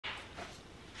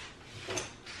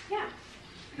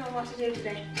Got a lot to do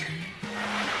today.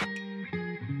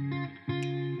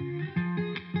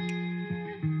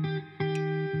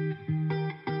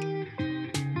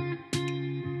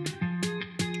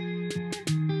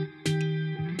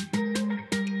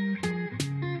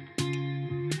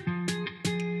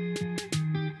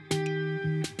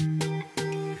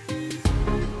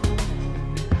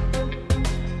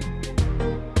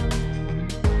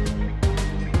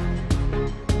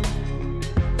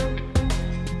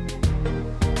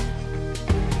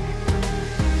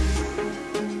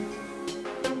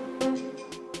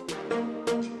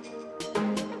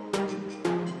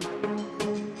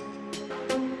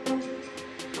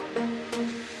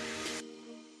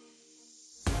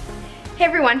 Hey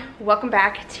everyone, welcome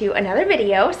back to another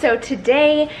video. So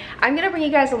today I'm gonna bring you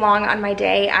guys along on my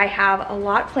day. I have a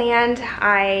lot planned.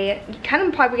 I kind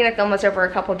of probably gonna film this over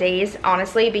a couple days,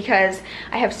 honestly, because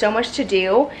I have so much to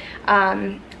do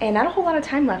and not a whole lot of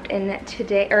time left in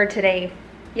today,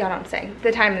 y'all know what I'm saying.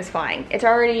 The time is flying. It's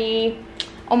already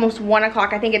almost 1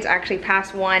 o'clock. I think it's actually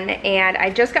past 1, and I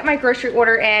just got my grocery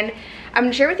order in. I'm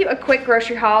gonna share with you a quick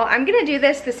grocery haul. I'm gonna do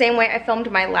this the same way I filmed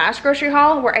my last grocery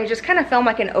haul, where I just kind of film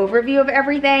like an overview of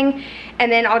everything, and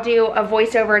then I'll do a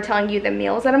voiceover telling you the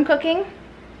meals that I'm cooking.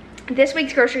 This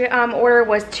week's grocery order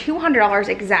was $200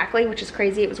 exactly, which is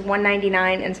crazy. It was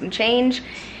 $199 and some change,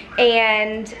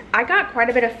 and I got quite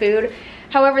a bit of food.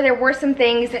 However, there were some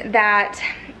things that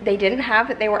they didn't have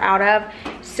that they were out of,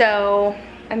 so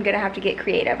I'm gonna have to get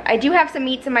creative. I do have some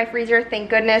meats in my freezer, thank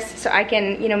goodness, so I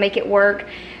can, you know, make it work,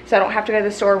 so I don't have to go to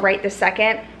the store right this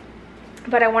second.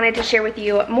 But I wanted to share with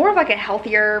you more of like a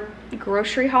healthier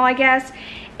grocery haul, I guess.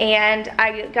 And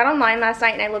I got online last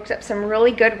night and I looked up some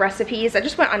really good recipes. I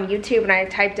just went on YouTube and I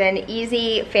typed in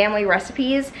easy family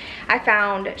recipes. I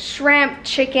found shrimp,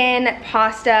 chicken,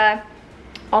 pasta,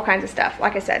 all kinds of stuff,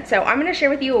 like I said. So I'm gonna share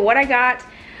with you what I got.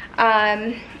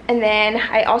 And then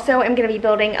I also am going to be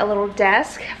building a little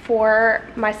desk for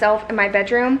myself in my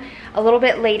bedroom a little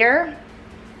bit later.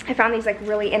 I found these like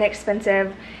really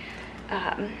inexpensive,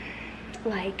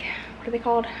 like, what are they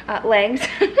called? Legs.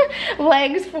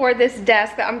 Legs for this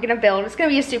desk that I'm going to build. It's going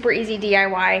to be a super easy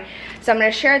DIY. So I'm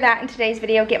going to share that in today's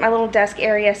video, get my little desk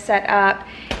area set up.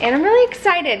 And I'm really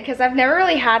excited because I've never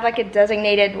really had like a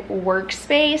designated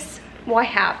workspace. Well, I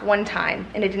have one time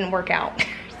and it didn't work out.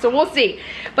 So we'll see.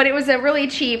 But it was a really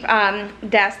cheap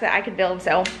desk that I could build,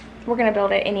 so we're gonna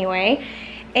build it anyway.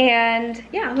 And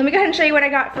yeah, let me go ahead and show you what I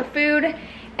got for food,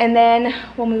 and then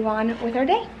we'll move on with our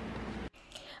day.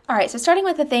 All right, so starting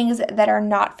with the things that are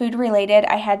not food related,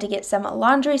 I had to get some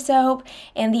laundry soap,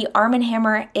 and the Arm &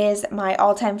 Hammer is my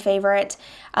all-time favorite.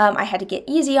 I had to get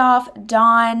Easy Off,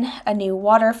 Dawn, a new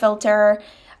water filter,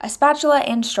 a spatula,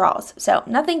 and straws. So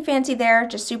nothing fancy there,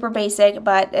 just super basic,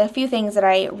 but a few things that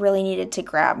I really needed to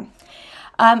grab.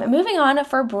 Moving on,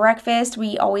 for breakfast,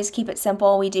 we always keep it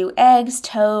simple. We do eggs,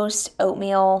 toast,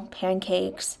 oatmeal,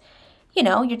 pancakes, you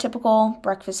know, your typical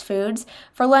breakfast foods.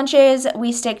 For lunches,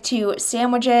 we stick to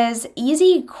sandwiches,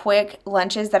 easy, quick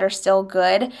lunches that are still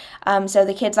good. So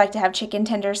the kids like to have chicken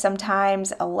tenders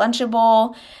sometimes, a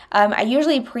Lunchable. I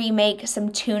usually pre-make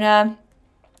some tuna.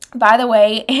 By the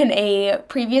way, in a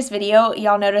previous video,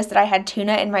 y'all noticed that I had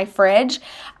tuna in my fridge.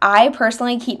 I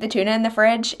personally keep the tuna in the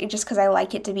fridge just because I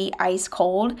like it to be ice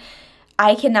cold.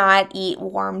 I cannot eat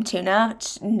warm tuna,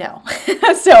 no.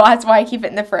 So that's why I keep it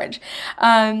in the fridge.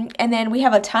 And then we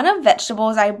have a ton of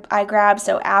vegetables I grabbed,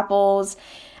 so apples,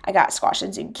 I got squash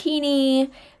and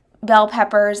zucchini, bell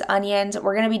peppers, onions.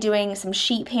 We're going to be doing some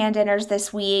sheet pan dinners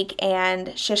this week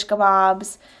and shish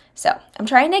kebabs. So I'm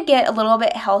trying to get a little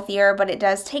bit healthier, but it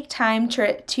does take time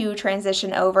to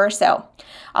transition over. So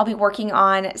I'll be working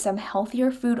on some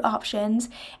healthier food options,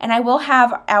 and I will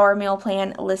have our meal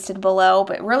plan listed below.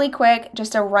 But really quick,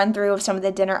 just a run through of some of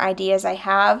the dinner ideas I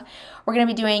have. We're going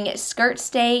to be doing skirt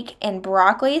steak and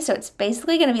broccoli. So it's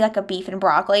basically going to be like a beef and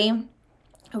broccoli,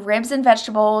 ribs and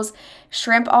vegetables,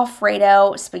 shrimp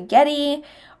Alfredo, spaghetti.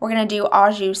 We're going to do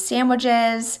au jus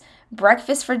sandwiches,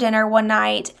 breakfast for dinner one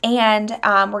night, and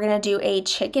we're going to do a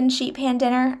chicken sheet pan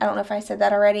dinner. I don't know if I said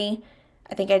that already.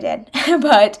 I think I did.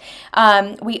 But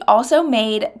we also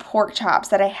made pork chops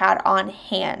that I had on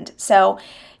hand. So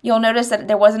you'll notice that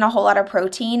there wasn't a whole lot of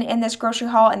protein in this grocery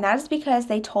haul, and that is because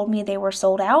they told me they were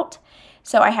sold out.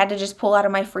 So I had to just pull out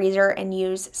of my freezer and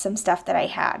use some stuff that I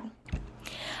had.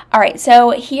 Alright,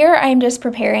 so here I'm just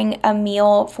preparing a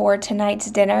meal for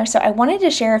tonight's dinner. So I wanted to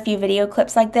share a few video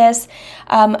clips like this,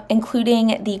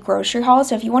 including the grocery haul.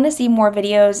 So if you want to see more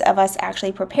videos of us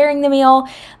actually preparing the meal,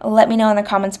 let me know in the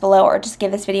comments below or just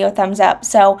give this video a thumbs up.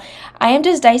 So I am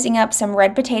just dicing up some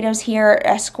red potatoes here,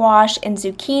 a squash and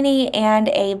zucchini, and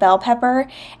a bell pepper.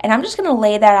 And I'm just going to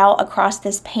lay that out across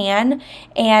this pan.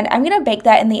 And I'm going to bake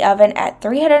that in the oven at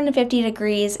 350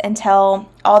 degrees until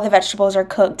all the vegetables are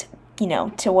cooked, you know,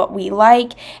 to what we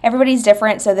like. Everybody's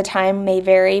different, so the time may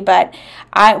vary, but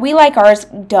we like ours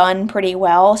done pretty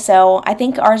well. So I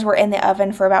think ours were in the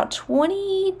oven for about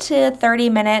 20 to 30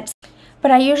 minutes. But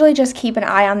I usually just keep an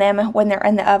eye on them when they're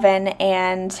in the oven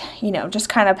and, you know, just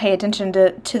kind of pay attention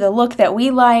to the look that we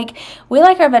like. We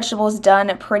like our vegetables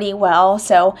done pretty well,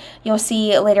 so you'll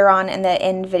see later on in the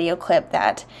end video clip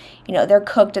that, you know, they're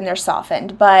cooked and they're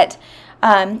softened. But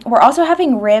we're also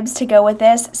having ribs to go with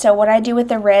this. So what I do with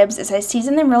the ribs is I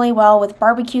season them really well with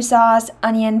barbecue sauce,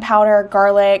 onion powder,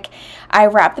 garlic. I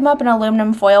wrap them up in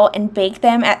aluminum foil and bake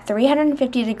them at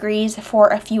 350 degrees for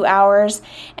a few hours.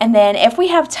 And then if we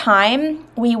have time,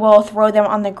 we will throw them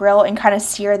on the grill and kind of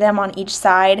sear them on each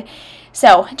side.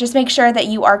 So just make sure that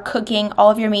you are cooking all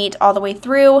of your meat all the way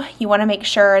through. You want to make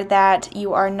sure that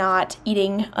you are not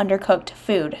eating undercooked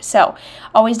food. So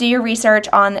always do your research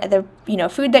on the, you know,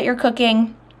 food that you're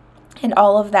cooking and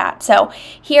all of that. So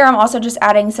here I'm also just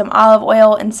adding some olive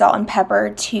oil and salt and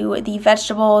pepper to the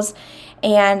vegetables,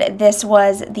 and this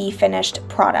was the finished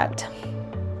product.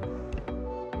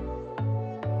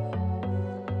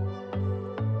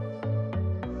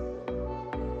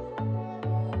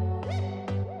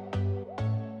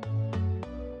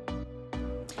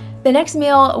 The next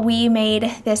meal we made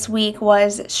this week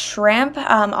was shrimp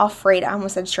Alfredo. I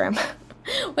almost said shrimp.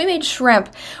 We made shrimp.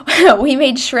 We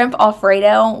made shrimp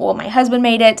Alfredo. Well, my husband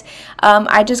made it.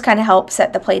 I just kind of help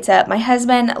set the plates up. My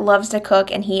husband loves to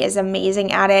cook and he is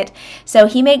amazing at it. So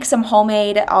he makes some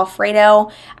homemade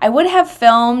Alfredo. I would have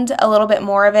filmed a little bit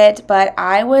more of it, but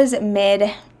I was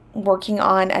mid working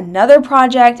on another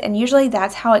project, and usually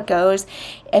that's how it goes.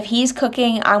 If he's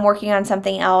cooking, I'm working on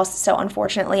something else, so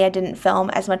unfortunately I didn't film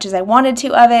as much as I wanted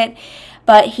to of it.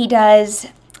 But he does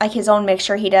like his own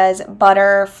mixture. He does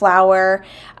butter, flour,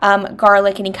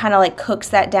 garlic, and he kind of like cooks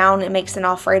that down and makes an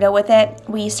Alfredo with it.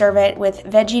 We serve it with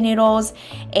veggie noodles,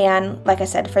 and like I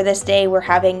said, for this day we're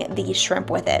having the shrimp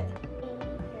with it.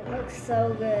 It looks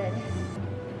so good.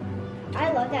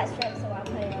 I love that shrimp, so I'll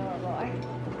put it a little more.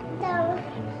 No.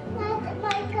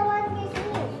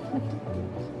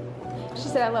 She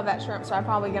said I love that shrimp, so I'm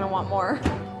probably going to want more.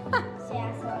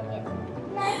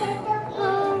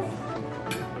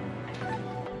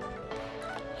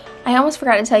 I almost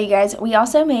forgot to tell you guys, we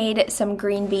also made some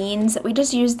green beans. We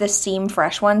just used the steam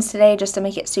fresh ones today just to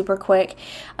make it super quick.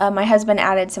 My husband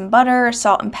added some butter,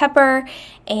 salt, and pepper,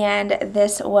 and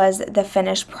this was the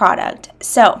finished product.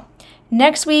 So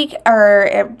next week, or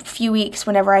a few weeks,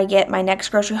 whenever I get my next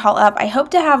grocery haul up, I hope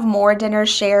to have more dinners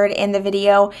shared in the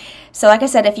video. So like I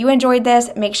said, if you enjoyed this,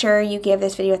 make sure you give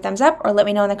this video a thumbs up or let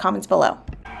me know in the comments below.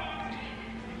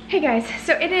 Hey guys,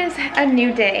 so it is a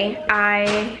new day.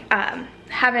 I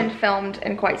haven't filmed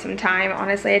in quite some time.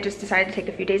 Honestly, I just decided to take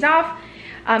a few days off.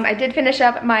 I did finish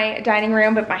up my dining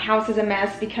room, but my house is a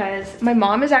mess because my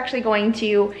mom is actually going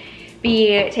to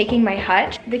be taking my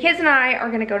hutch. The kids and I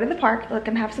are gonna go to the park, let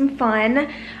them have some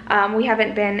fun. We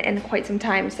haven't been in quite some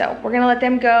time, so we're gonna let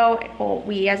them go. Well,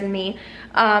 we as in me,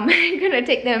 gonna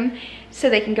take them so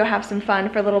they can go have some fun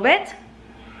for a little bit.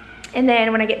 And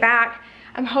then when I get back,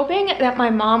 I'm hoping that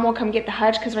my mom will come get the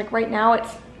hutch, because like right now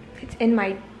it's in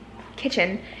my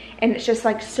kitchen and it's just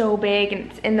like so big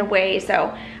and it's in the way,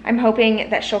 so I'm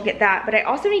hoping that she'll get that. But I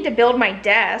also need to build my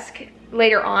desk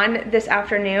later on this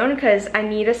afternoon because I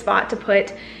need a spot to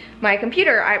put my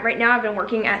computer. Right now I've been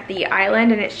working at the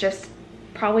island, and it's just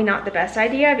probably not the best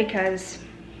idea because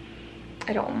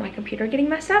I don't want my computer getting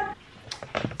messed up.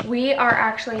 We are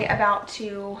actually about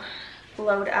to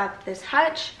load up this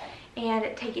hutch and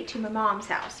take it to my mom's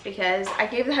house because I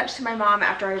gave the hutch to my mom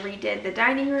after I redid the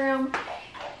dining room,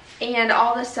 and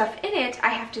all the stuff in it I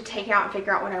have to take out and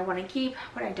figure out what I want to keep,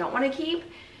 what I don't want to keep.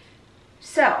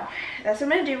 So that's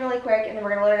what I'm gonna do really quick, and then we're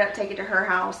gonna load it up, take it to her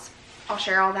house. I'll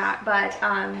share all that, but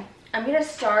I'm gonna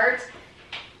start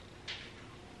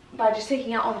by just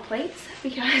taking out all the plates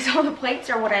because all the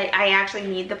plates are what I actually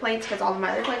need the plates because all of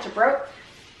my other plates are broke.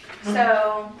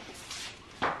 So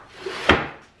I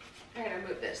gotta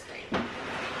move this thing.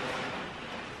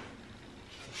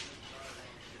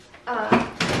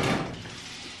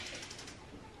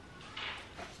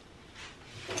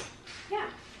 Yeah,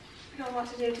 I got a lot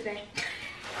to do today.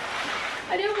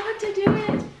 I didn't want to do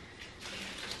it.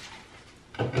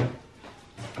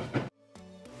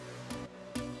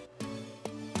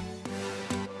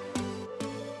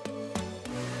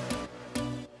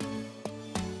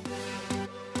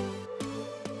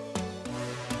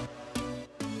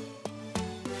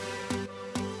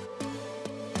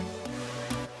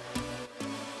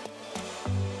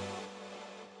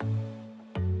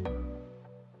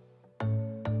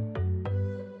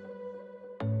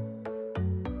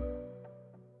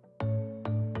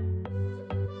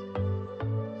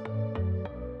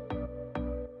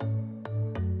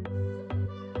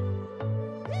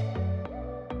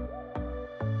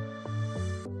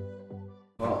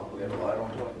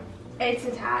 it's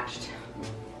attached.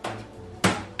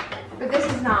 But this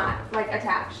is not like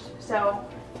attached. So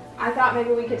I thought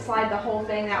maybe we could slide the whole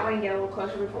thing that way and get a little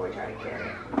closer before we try to carry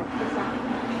it. It's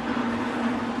not.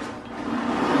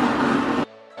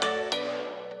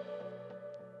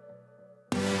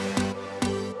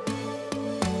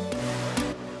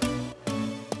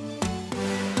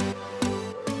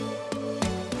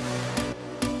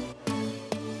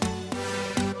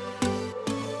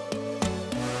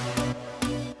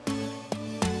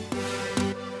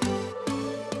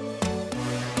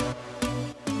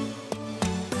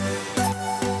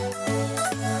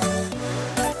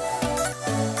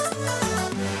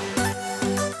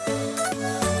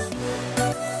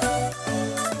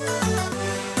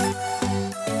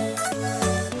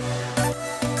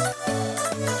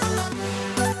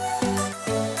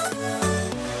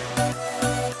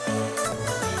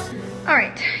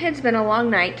 Alright, it's been a long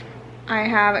night. I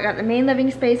got the main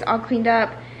living space all cleaned up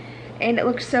and it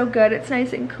looks so good. It's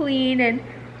nice and clean and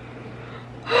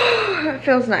it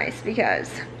feels nice because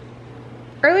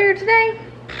earlier today,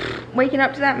 waking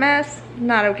up to that mess,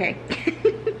 not okay.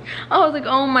 I was like,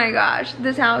 oh my gosh,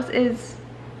 this house is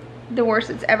the worst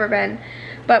it's ever been.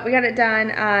 But we got it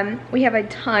done. We have a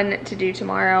ton to do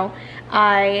tomorrow.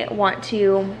 I want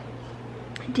to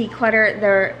declutter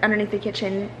the underneath the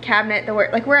kitchen cabinet,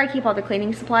 like where I keep all the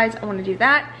cleaning supplies. I want to do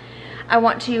that. I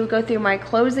want to go through my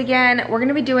clothes again. We're going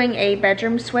to be doing a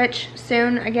bedroom switch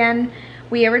soon again.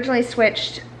 We originally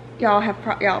switched, y'all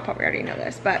probably already know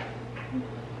this, but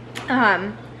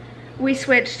we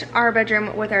switched our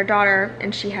bedroom with our daughter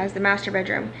and she has the master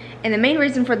bedroom. And the main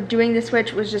reason for doing the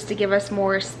switch was just to give us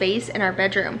more space in our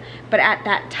bedroom. But at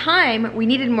that time, we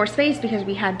needed more space because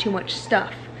we had too much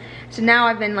stuff. So now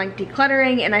I've been like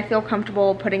decluttering and I feel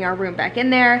comfortable putting our room back in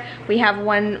there. We have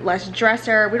one less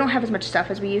dresser. We don't have as much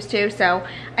stuff as we used to, so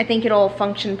I think it'll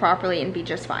function properly and be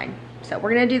just fine. So we're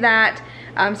gonna do that.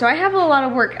 So I have a lot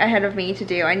of work ahead of me to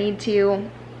do. I need to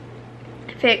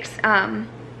fix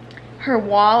her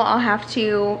wall. I'll have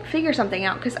to figure something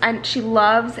out because she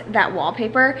loves that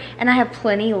wallpaper and I have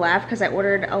plenty left because I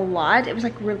ordered a lot. It was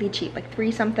like really cheap, like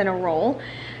 $3 something a roll.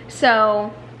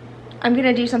 So I'm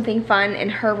gonna do something fun in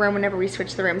her room whenever we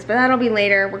switch the rooms, but that'll be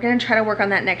later. We're gonna try to work on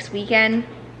that next weekend.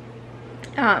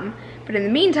 But in the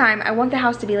meantime, I want the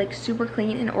house to be like super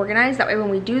clean and organized. That way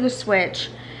when we do the switch,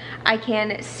 I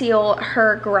can seal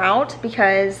her grout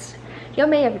because y'all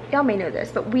may know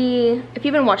this, but if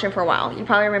you've been watching for a while, you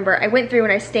probably remember I went through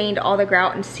and I stained all the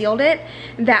grout and sealed it.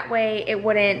 That way it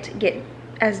wouldn't get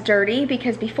as dirty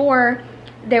because before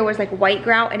there was like white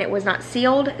grout and it was not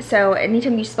sealed, so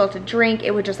anytime you spilled a drink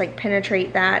it would just like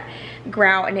penetrate that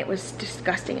grout and it was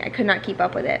disgusting. I could not keep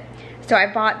up with it. So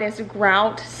I bought this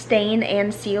grout stain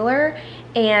and sealer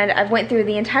and I've went through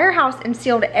the entire house and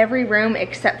sealed every room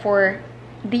except for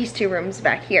these 2 rooms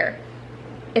back here.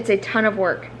 It's a ton of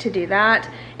work to do that.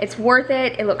 It's worth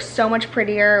it. It looks so much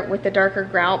prettier with the darker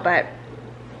grout, but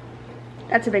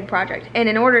that's a big project. And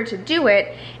in order to do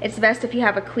it, it's best if you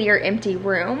have a clear empty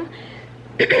room.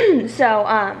 So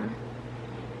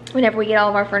whenever we get all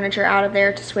of our furniture out of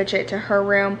there to switch it to her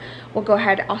room, we'll go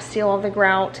ahead, I'll seal all the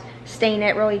grout, stain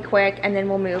it really quick, and then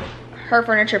we'll move her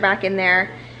furniture back in there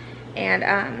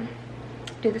and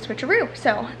do the switcheroo.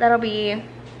 So that'll be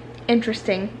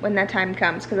interesting when that time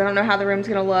comes because I don't know how the room's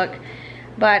gonna look,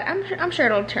 but I'm sure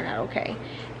it'll turn out okay.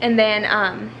 And then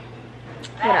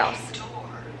what else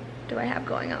do I have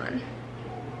going on?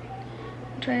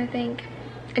 I'm trying to think.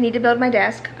 I need to build my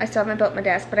desk. I still haven't built my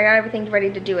desk, but I got everything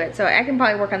ready to do it. So I can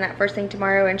probably work on that first thing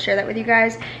tomorrow and share that with you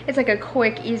guys. It's like a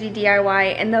quick, easy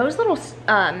DIY. And those little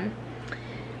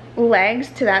legs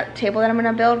to that table that I'm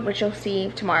gonna build, which you'll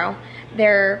see tomorrow,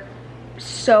 they're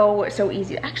so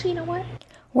easy. Actually, you know what?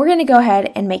 We're gonna go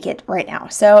ahead and make it right now.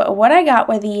 So what I got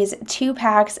were these 2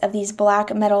 packs of these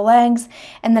black metal legs,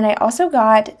 and then I also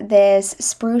got this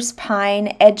spruce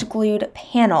pine edge glued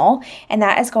panel, and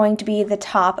that is going to be the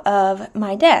top of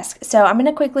my desk. So I'm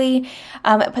gonna quickly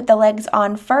put the legs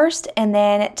on first, and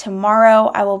then tomorrow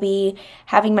I will be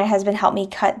having my husband help me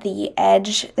cut the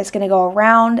edge that's gonna go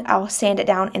around. I'll sand it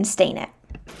down and stain it.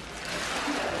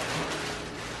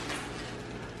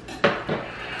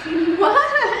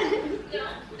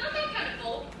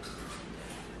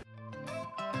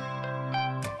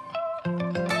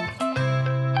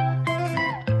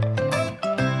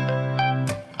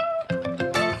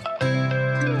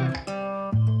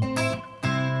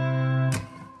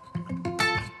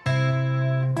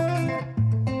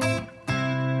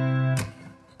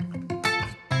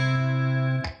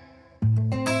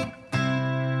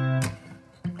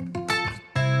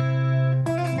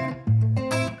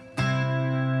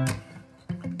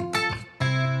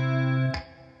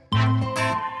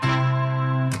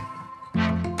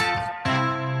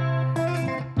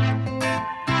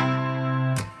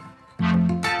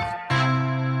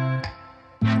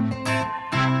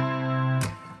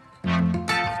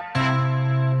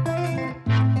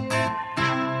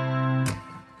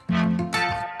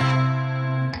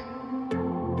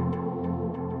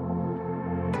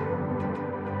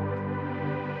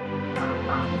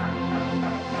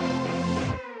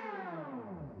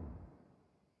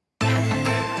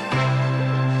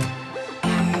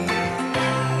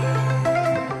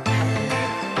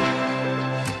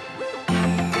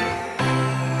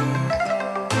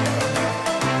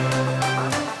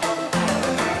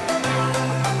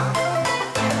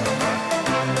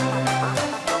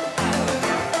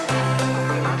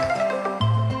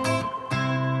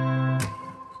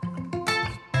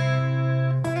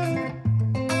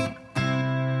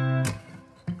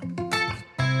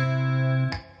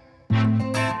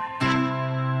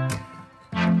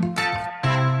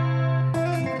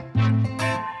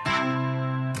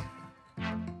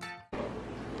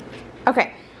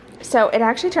 So it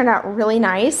actually turned out really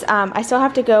nice. I still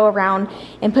have to go around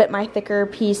and put my thicker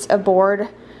piece of board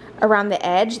around the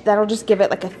edge. That'll just give it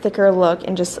like a thicker look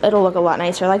and just, it'll look a lot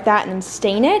nicer like that, and then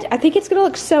stain it. I think it's gonna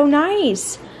look so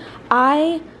nice.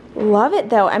 I love it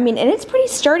though. I mean, and it's pretty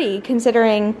sturdy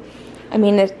considering, I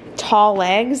mean, the tall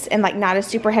legs and like not a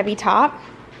super heavy top.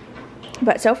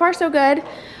 But so far so good.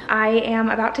 I am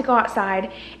about to go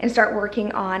outside and start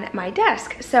working on my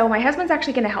desk. So my husband's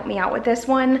actually gonna help me out with this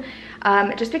one,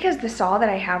 just because the saw that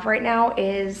I have right now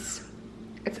it's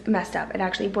messed up. It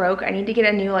actually broke. I need to get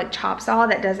a new like chop saw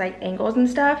that does like angles and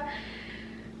stuff.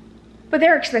 But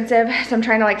they're expensive, so I'm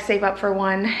trying to like save up for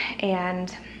one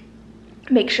and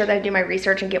make sure that I do my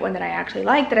research and get one that I actually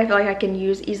like, that I feel like I can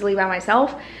use easily by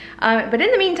myself. But in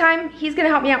the meantime, he's gonna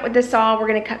help me out with this saw. We're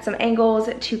gonna cut some angles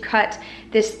to cut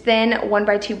this thin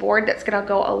 1x2 board that's gonna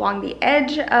go along the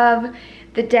edge of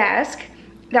the desk.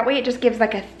 That way it just gives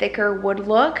like a thicker wood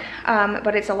look,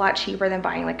 but it's a lot cheaper than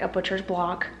buying like a butcher's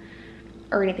block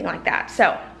or anything like that.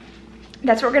 So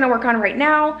that's what we're gonna work on right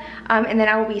now. And then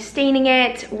I will be staining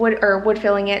it, wood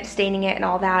filling it, staining it and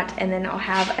all that. And then I'll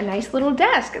have a nice little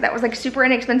desk that was like super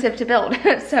inexpensive to build.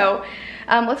 So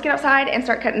let's get outside and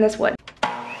start cutting this wood.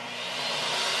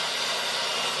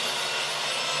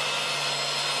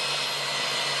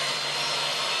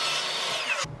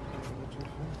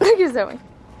 Look at Zoe.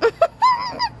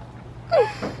 Oh,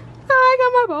 I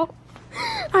got my ball.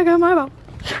 I got my ball.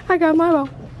 I got my ball.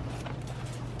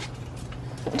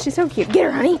 She's so cute. Get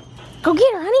her, honey. Go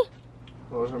get her, honey.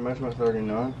 What was her measurement,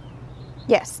 39?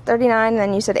 Yes, 39, and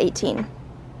then you said 18.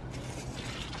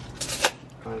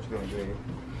 Mine's going to be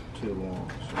too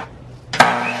long. So.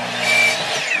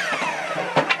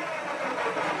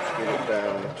 Let's get it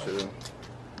down to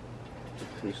the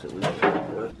piece that we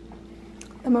cut.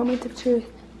 The moment of truth.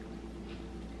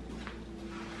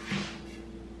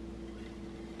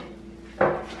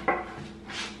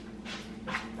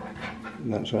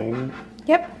 Not saying it?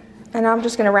 Yep. And I'm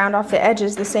just going to round off the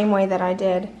edges the same way that I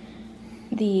did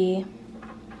the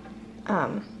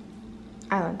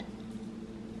island.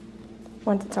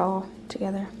 Once it's all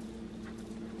together.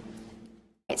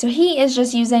 So he is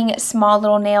just using small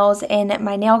little nails in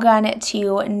my nail gun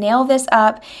to nail this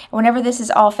up. Whenever this is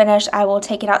all finished, I will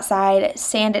take it outside,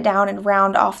 sand it down, and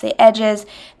round off the edges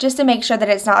just to make sure that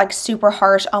it's not like super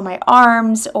harsh on my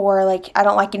arms, or like I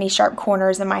don't like any sharp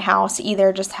corners in my house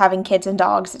either. Just having kids and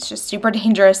dogs, it's just super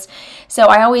dangerous. So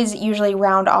I always usually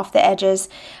round off the edges.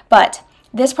 But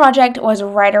this project was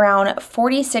right around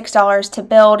 $46 to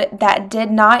build. That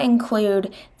did not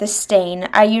include the stain.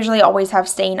 I usually always have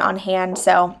stain on hand,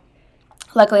 so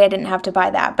luckily I didn't have to buy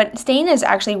that. But stain is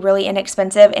actually really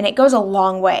inexpensive and it goes a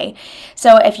long way.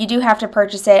 So if you do have to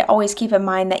purchase it, always keep in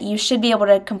mind that you should be able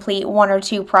to complete 1 or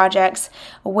 2 projects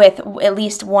with at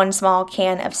least 1 small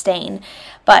can of stain.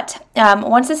 But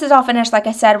once this is all finished, like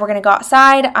I said, we're going to go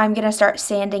outside. I'm going to start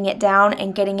sanding it down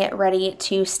and getting it ready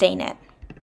to stain it.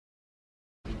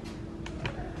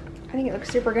 I think it looks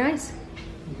super nice.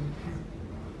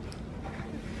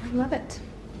 I love it.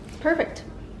 It's perfect.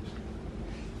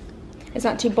 It's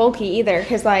not too bulky either,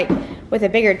 because like with a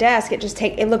bigger desk,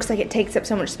 it looks like it takes up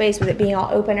so much space with it being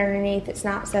all open underneath. It's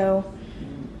not so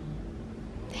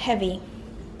heavy.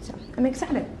 So I'm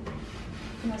excited.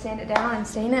 I'm gonna sand it down and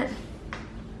stain it,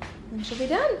 and she'll be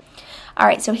done. All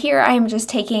right, so here I am just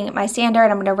taking my sander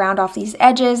and I'm gonna round off these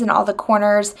edges and all the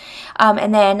corners.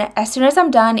 And then as soon as I'm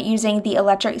done using the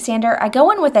electric sander, I go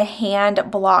in with a hand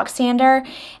block sander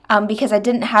because I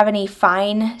didn't have any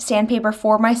fine sandpaper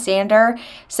for my sander.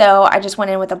 So I just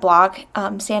went in with a block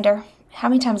sander. How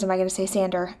many times am I gonna say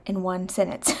sander in one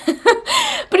sentence?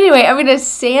 But anyway, I'm gonna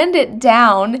sand it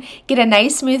down, get a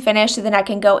nice smooth finish so then I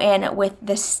can go in with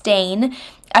the stain.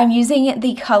 I'm using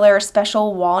the color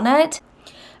Special Walnut.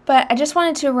 But I just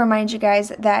wanted to remind you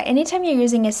guys that anytime you're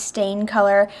using a stain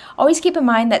color, always keep in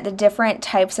mind that the different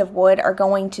types of wood are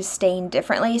going to stain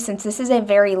differently. Since this is a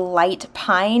very light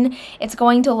pine, it's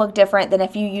going to look different than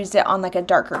if you used it on like a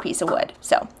darker piece of wood.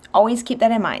 So always keep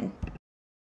that in mind.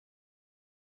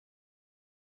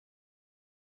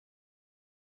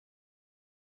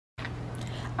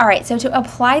 Alright, so to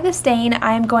apply the stain,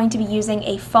 I am going to be using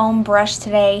a foam brush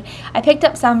today. I picked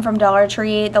up some from Dollar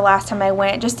Tree the last time I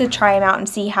went just to try them out and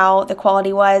see how the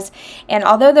quality was. And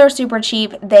although they're super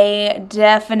cheap, they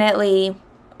definitely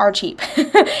are cheap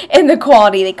in the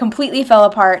quality. They completely fell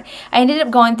apart. I ended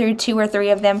up going through 2 or 3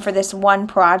 of them for this one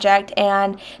project,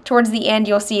 and towards the end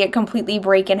you'll see it completely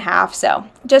break in half. So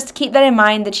just keep that in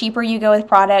mind. The cheaper you go with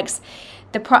products,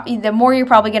 the more you're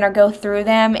probably going to go through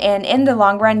them, and in the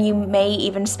long run you may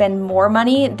even spend more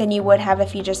money than you would have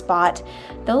if you just bought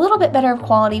the little bit better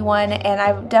quality one, and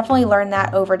I've definitely learned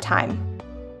that over time.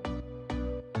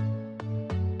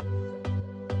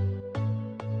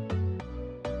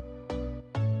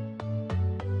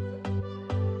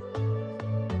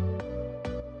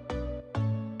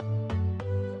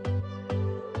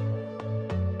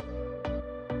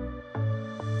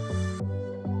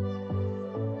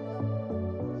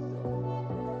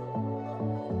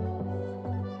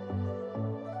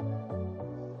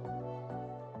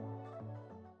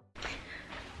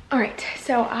 Alright,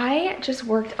 so I just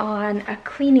worked on a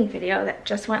cleaning video that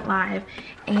just went live,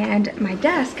 and my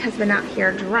desk has been out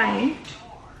here drying.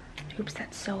 Oops,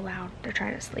 that's so loud. They're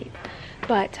trying to sleep.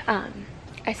 But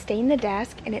I stained the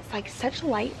desk, and it's like such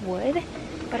light wood,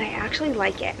 but I actually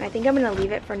like it. And I think I'm gonna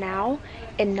leave it for now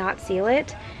and not seal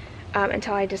it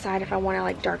until I decide if I want to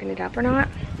like darken it up or not.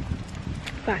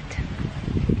 But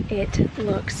it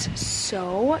looks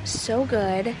so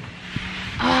good. Oh,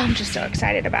 I'm just so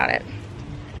excited about it.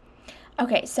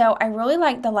 Okay, so I really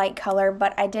like the light color,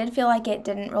 but I did feel like it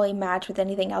didn't really match with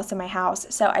anything else in my house.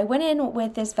 So I went in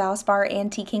with this Valspar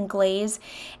Antiquing Glaze,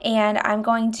 and I'm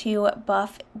going to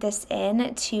buff this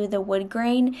in to the wood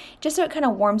grain just so it kind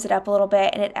of warms it up a little bit,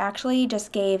 and it actually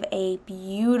just gave a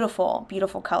beautiful,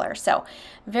 beautiful color. So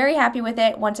very happy with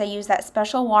it once I use that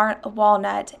special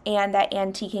walnut and that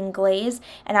Antiquing Glaze,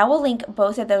 and I will link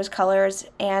both of those colors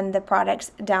and the products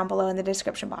down below in the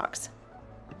description box.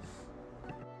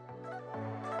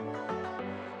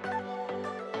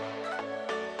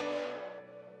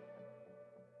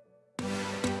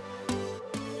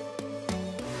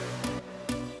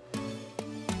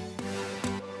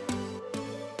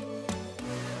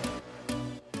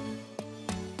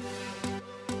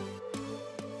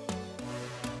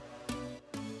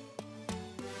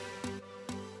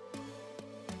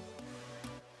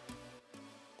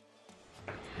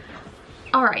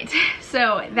 Alright,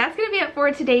 so that's going to be it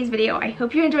for today's video. I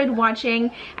hope you enjoyed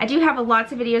watching. I do have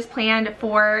lots of videos planned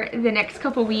for the next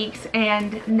couple weeks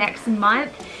and next month,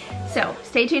 so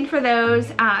stay tuned for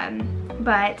those.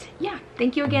 But yeah,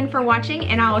 thank you again for watching,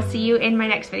 and I will see you in my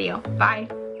next video.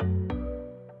 Bye!